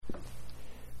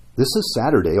This is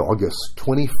Saturday, August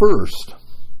 21st,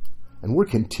 and we're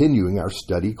continuing our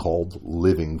study called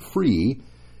Living Free.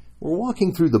 We're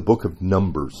walking through the book of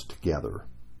Numbers together.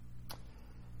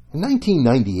 In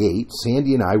 1998,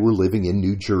 Sandy and I were living in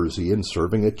New Jersey and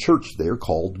serving a church there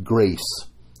called Grace.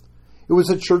 It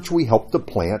was a church we helped to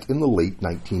plant in the late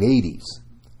 1980s.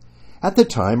 At the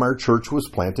time, our church was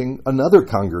planting another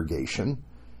congregation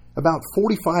about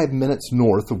 45 minutes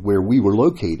north of where we were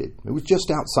located. It was just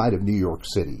outside of New York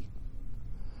City.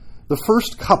 The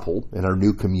first couple in our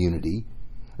new community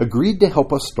agreed to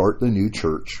help us start the new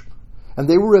church, and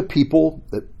they were a people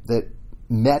that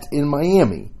met in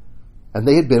Miami, and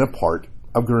they had been a part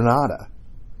of Granada.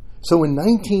 So in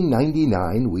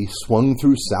 1999, we swung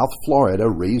through South Florida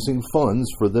raising funds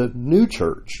for the new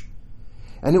church,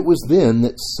 and it was then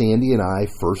that Sandy and I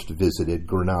first visited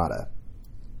Granada.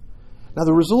 Now,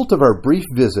 the result of our brief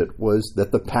visit was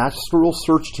that the pastoral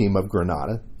search team of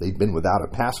Granada, they'd been without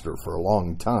a pastor for a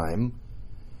long time,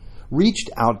 reached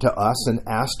out to us and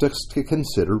asked us to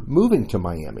consider moving to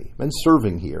Miami and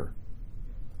serving here.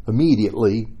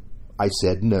 Immediately, I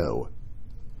said no.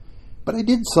 But I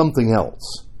did something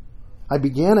else. I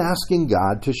began asking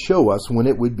God to show us when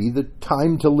it would be the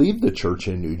time to leave the church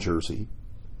in New Jersey.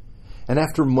 And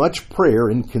after much prayer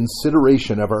and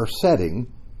consideration of our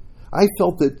setting, I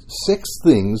felt that 6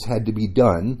 things had to be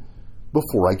done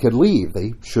before I could leave.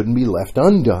 They shouldn't be left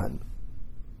undone.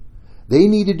 They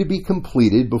needed to be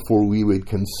completed before we would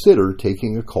consider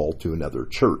taking a call to another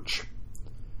church.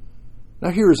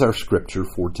 Now here is our scripture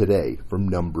for today from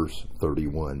Numbers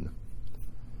 31.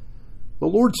 The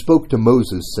Lord spoke to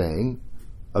Moses, saying,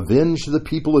 "Avenge the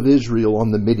people of Israel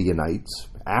on the Midianites.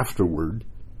 Afterward,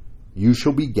 you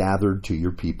shall be gathered to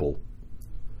your people."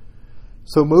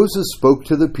 So Moses spoke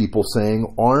to the people,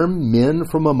 saying, "Arm men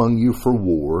from among you for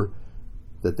war,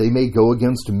 that they may go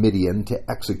against Midian to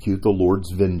execute the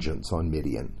Lord's vengeance on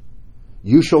Midian.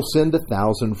 You shall send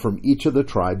 1,000 from each of the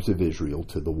tribes of Israel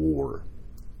to the war."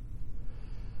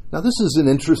 Now this is an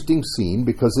interesting scene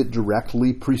because it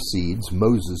directly precedes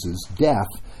Moses' death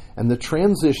and the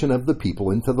transition of the people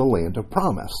into the land of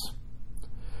promise.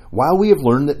 While we have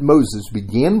learned that Moses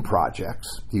began projects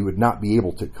he would not be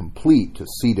able to complete to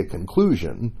see to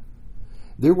conclusion,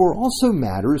 there were also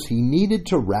matters he needed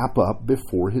to wrap up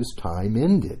before his time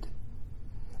ended.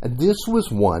 And this was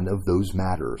one of those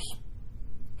matters.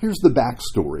 Here's the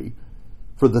backstory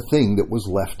for the thing that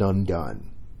was left undone.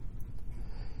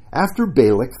 After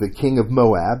Balak, the king of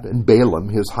Moab, and Balaam,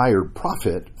 his hired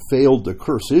prophet, failed to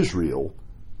curse Israel,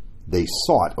 they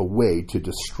sought a way to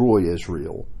destroy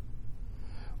Israel.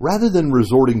 Rather than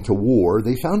resorting to war,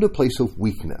 they found a place of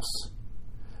weakness.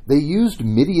 They used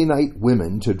Midianite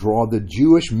women to draw the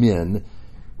Jewish men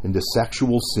into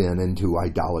sexual sin and into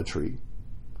idolatry.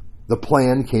 The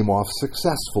plan came off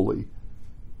successfully.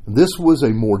 This was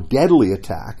a more deadly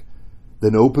attack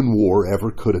than open war ever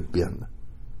could have been.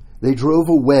 They drove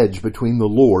a wedge between the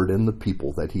Lord and the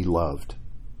people that he loved.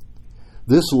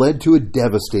 This led to a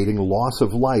devastating loss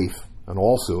of life and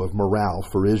also of morale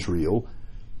for Israel.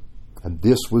 And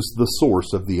this was the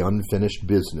source of the unfinished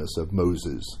business of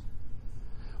Moses.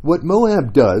 What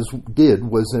Moab did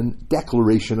was a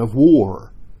declaration of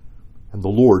war, and the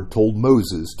Lord told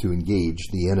Moses to engage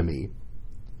the enemy.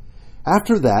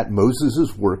 After that,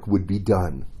 Moses' work would be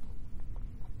done.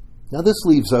 Now this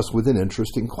leaves us with an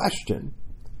interesting question.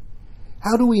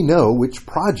 How do we know which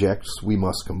projects we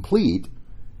must complete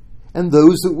and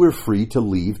those that we're free to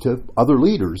leave to other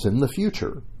leaders in the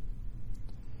future?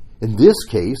 In this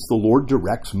case, the Lord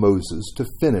directs Moses to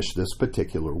finish this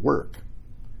particular work.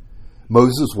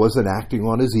 Moses wasn't acting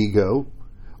on his ego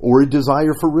or a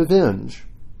desire for revenge.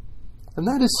 And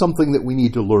that is something that we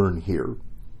need to learn here.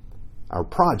 Our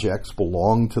projects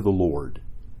belong to the Lord.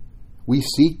 We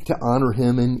seek to honor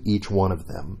him in each one of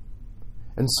them.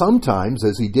 And sometimes,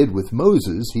 as he did with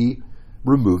Moses, he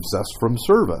removes us from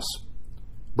service.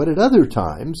 But at other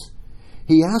times,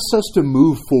 he asks us to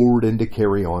move forward and to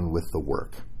carry on with the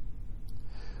work.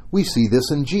 We see this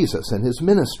in Jesus and his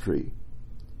ministry.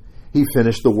 He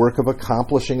finished the work of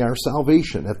accomplishing our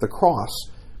salvation at the cross,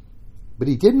 but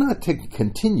he did not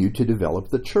continue to develop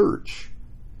the church.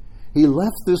 He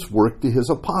left this work to his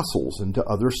apostles and to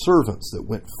other servants that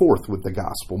went forth with the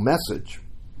gospel message.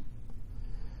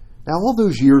 Now, all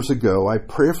those years ago, I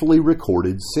prayerfully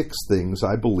recorded 6 things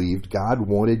I believed God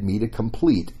wanted me to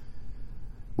complete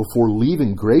before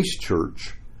leaving Grace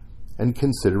Church and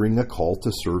considering a call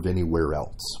to serve anywhere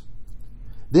else.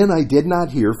 Then I did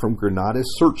not hear from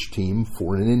Granada's search team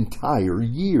for an entire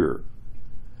year.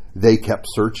 They kept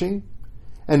searching,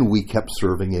 and we kept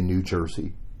serving in New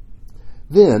Jersey.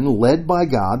 Then, led by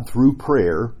God through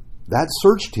prayer, that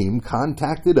search team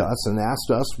contacted us and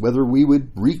asked us whether we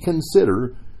would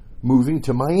reconsider moving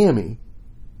to Miami.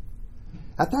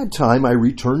 At that time, I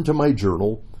returned to my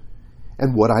journal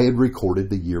and what I had recorded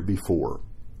the year before.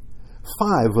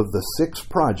 5 of the 6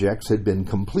 projects had been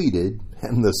completed,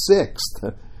 and the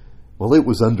 6th, well, it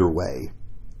was underway.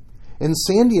 And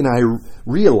Sandy and I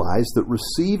realized that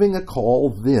receiving a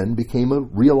call then became a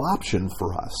real option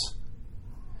for us.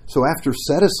 So after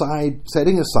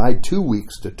setting aside 2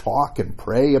 weeks to talk and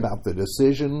pray about the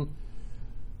decision,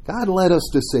 God led us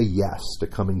to say yes to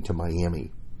coming to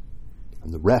Miami.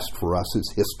 And the rest for us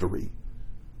is history.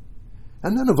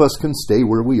 And none of us can stay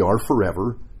where we are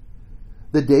forever.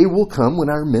 The day will come when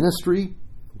our ministry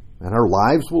and our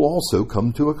lives will also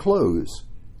come to a close.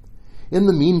 In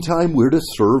the meantime, we're to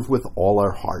serve with all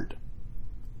our heart.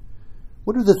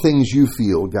 What are the things you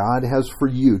feel God has for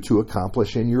you to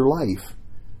accomplish in your life,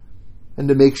 and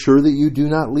to make sure that you do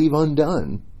not leave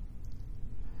undone?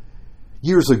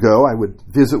 Years ago, I would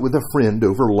visit with a friend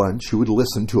over lunch who would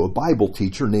listen to a Bible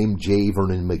teacher named J.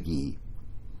 Vernon McGee.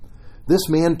 This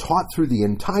man taught through the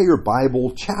entire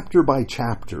Bible chapter by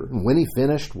chapter, and when he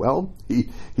finished, well,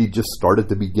 he just started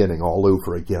the beginning all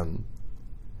over again.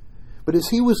 But as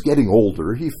he was getting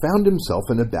older, he found himself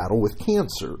in a battle with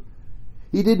cancer.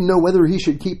 He didn't know whether he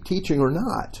should keep teaching or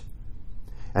not.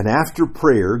 And after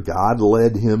prayer, God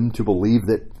led him to believe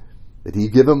that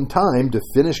he'd give him time to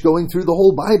finish going through the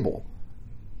whole Bible.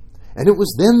 And it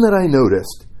was then that I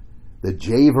noticed that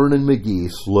J. Vernon McGee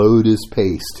slowed his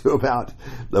pace to about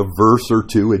a verse or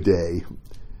 2 a day.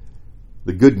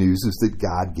 The good news is that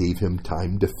God gave him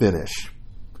time to finish.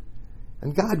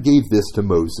 And God gave this to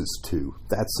Moses too.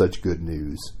 That's such good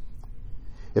news.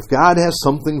 If God has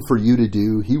something for you to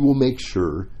do, He will make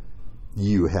sure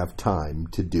you have time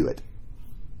to do it.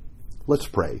 Let's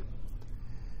pray.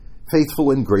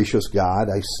 Faithful and gracious God,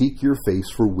 I seek your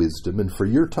face for wisdom and for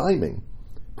your timing.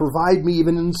 Provide me,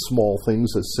 even in small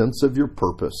things, a sense of your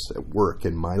purpose at work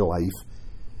in my life.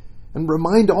 And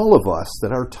remind all of us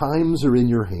that our times are in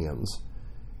your hands,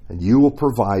 and you will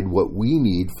provide what we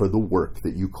need for the work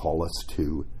that you call us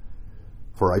to.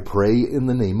 For I pray in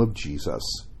the name of Jesus.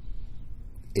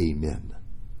 Amen.